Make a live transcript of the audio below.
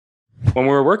when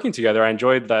we were working together, I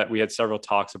enjoyed that we had several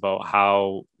talks about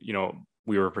how,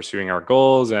 we were pursuing our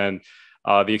goals and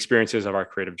the experiences of our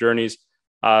creative journeys.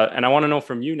 And I want to know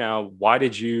from you now, why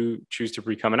did you choose to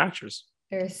become an actress?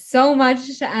 There's so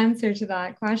much to answer to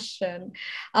that question.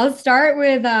 I'll start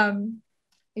with, I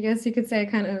guess you could say,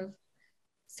 kind of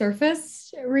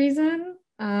surface reason.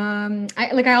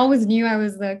 I always knew I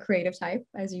was the creative type,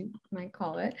 as you might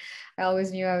call it. I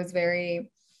always knew I was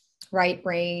very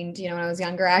right-brained. When I was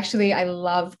younger, actually, I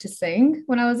loved to sing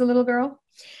when I was a little girl.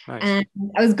 Nice. And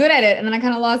I was good at it. And then I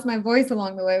kind of lost my voice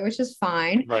along the way, which is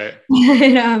fine. Right.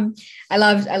 But, I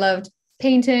loved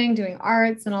painting, doing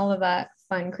arts and all of that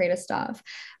fun, creative stuff.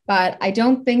 But I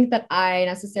don't think that I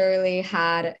necessarily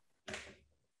had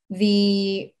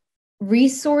the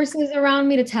resources around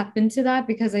me to tap into that,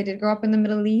 because I did grow up in the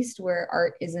Middle East, where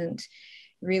art isn't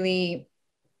really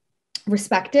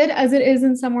respected as it is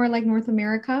in somewhere like North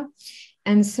America.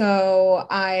 And so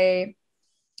I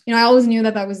always knew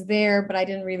that was there, but I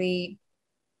didn't really,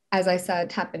 as I said,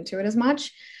 tap into it as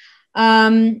much.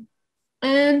 And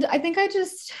I think I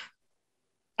just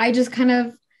kind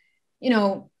of,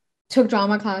 took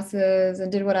drama classes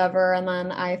and did whatever. And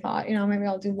then I thought, maybe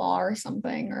I'll do law or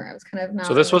something, or I was kind of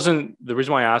So this wasn't the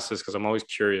reason why I asked this, because I'm always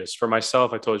curious. For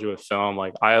myself, I told you with film,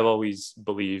 like I have always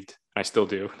believed, and I still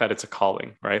do, that it's a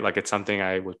calling, right? Like it's something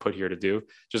I was put here to do,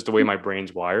 just the way my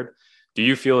brain's wired. Do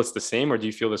you feel it's the same, or do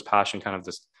you feel this passion kind of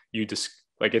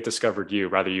like it discovered you,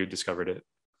 rather you discovered it,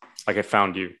 like it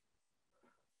found you?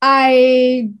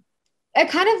 I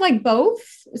kind of like both.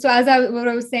 So what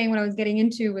I was saying, what I was getting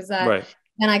into was that, right.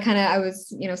 Then I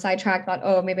was, sidetracked, thought,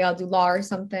 oh, maybe I'll do law or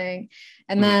something.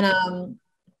 And then,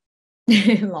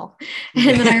 law.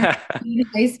 And then I was in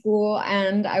high school,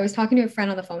 and I was talking to a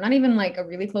friend on the phone, not even like a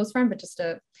really close friend, but just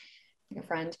a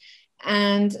friend.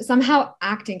 And somehow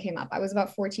acting came up. I was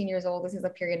about 14 years old. This is a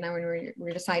period now when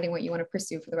we're deciding what you want to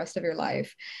pursue for the rest of your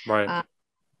life. Right.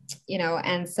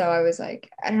 And so I was like,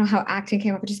 I don't know how acting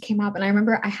came up. It just came up. And I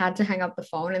remember I had to hang up the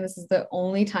phone. And this is the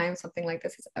only time something like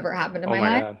this has ever happened in my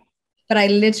life. God. But I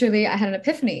had an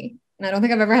epiphany. And I don't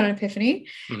think I've ever had an epiphany.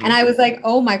 Mm-hmm. And I was like,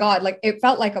 oh my God, like it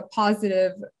felt like a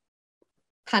positive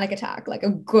panic attack, like a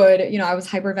good, I was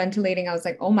hyperventilating. I was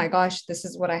like, oh my gosh, this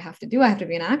is what I have to do. I have to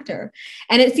be an actor.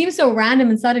 And it seems so random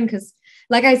and sudden, because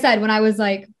like I said, when I was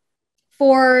like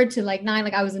 4 to like 9,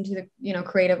 like I was into the,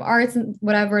 creative arts and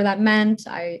whatever that meant.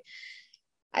 I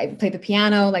played the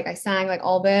piano, like I sang, like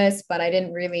all this, but I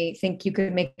didn't really think you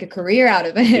could make a career out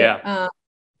of it. Yeah.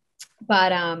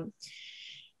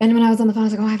 And when I was on the phone, I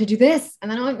was like, oh, I have to do this. And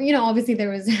then, obviously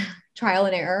there was trial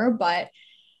and error, but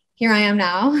here I am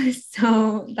now.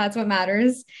 So that's what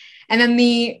matters. And then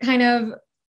the kind of,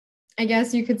 I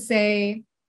guess you could say,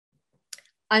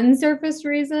 unsurfaced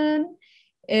reason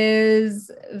is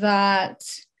that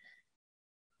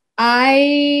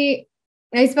I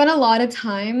spent a lot of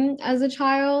time as a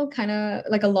child kind of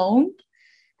like alone,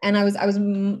 and I was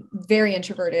very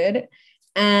introverted,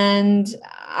 and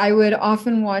I would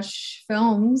often watch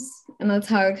films, and that's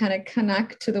how I kind of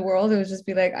connect to the world. It would just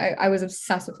be like I was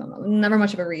obsessed with them. I was never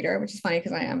much of a reader, which is funny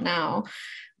because I am now,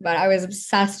 but I was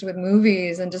obsessed with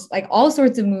movies and just like all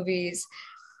sorts of movies.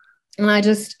 And I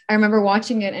remember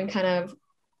watching it and kind of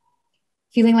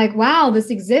feeling like, wow, this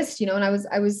exists, and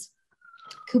I was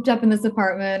cooped up in this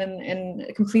apartment and in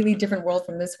a completely different world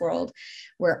from this world,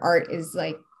 where art is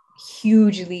like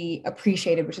hugely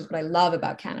appreciated, which is what I love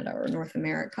about Canada or North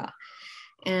America.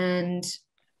 And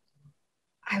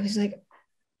I was like,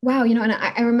 wow, and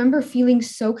I remember feeling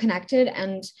so connected.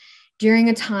 And during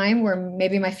a time where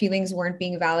maybe my feelings weren't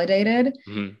being validated,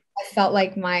 mm-hmm. I felt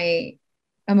like my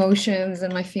emotions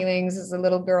and my feelings as a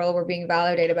little girl were being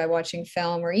validated by watching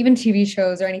film or even TV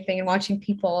shows or anything, and watching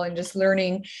people and just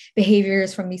learning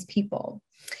behaviors from these people.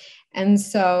 And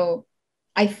so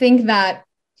I think that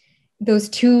those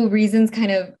two reasons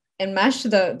kind of enmeshed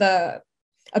the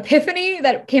epiphany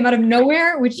that came out of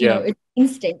nowhere, which, it's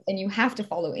instinct, and you have to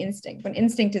follow instinct. When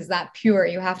instinct is that pure,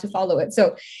 you have to follow it.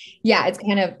 So yeah, it's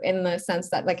kind of in the sense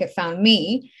that like it found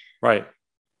me. Right.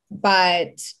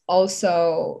 But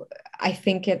also I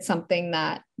think it's something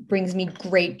that brings me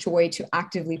great joy to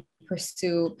actively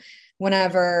pursue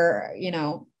whenever,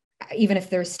 even if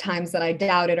there's times that I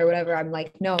doubt it or whatever, I'm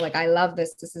like, no, like I love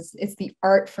this. It's the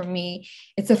art for me.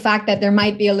 It's the fact that there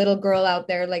might be a little girl out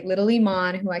there like little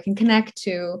Imaan who I can connect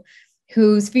to,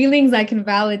 whose feelings I can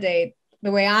validate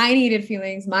the way I needed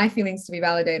my feelings to be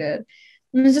validated.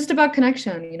 And it's just about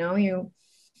connection.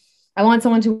 I want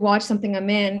someone to watch something I'm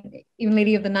in, even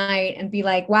Lady of the Night, and be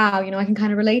like, wow, I can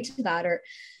kind of relate to that, or,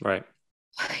 right.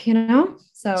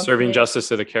 So serving justice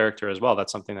to the character as well.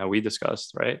 That's something that we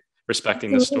discussed, right?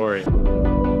 Respecting the story.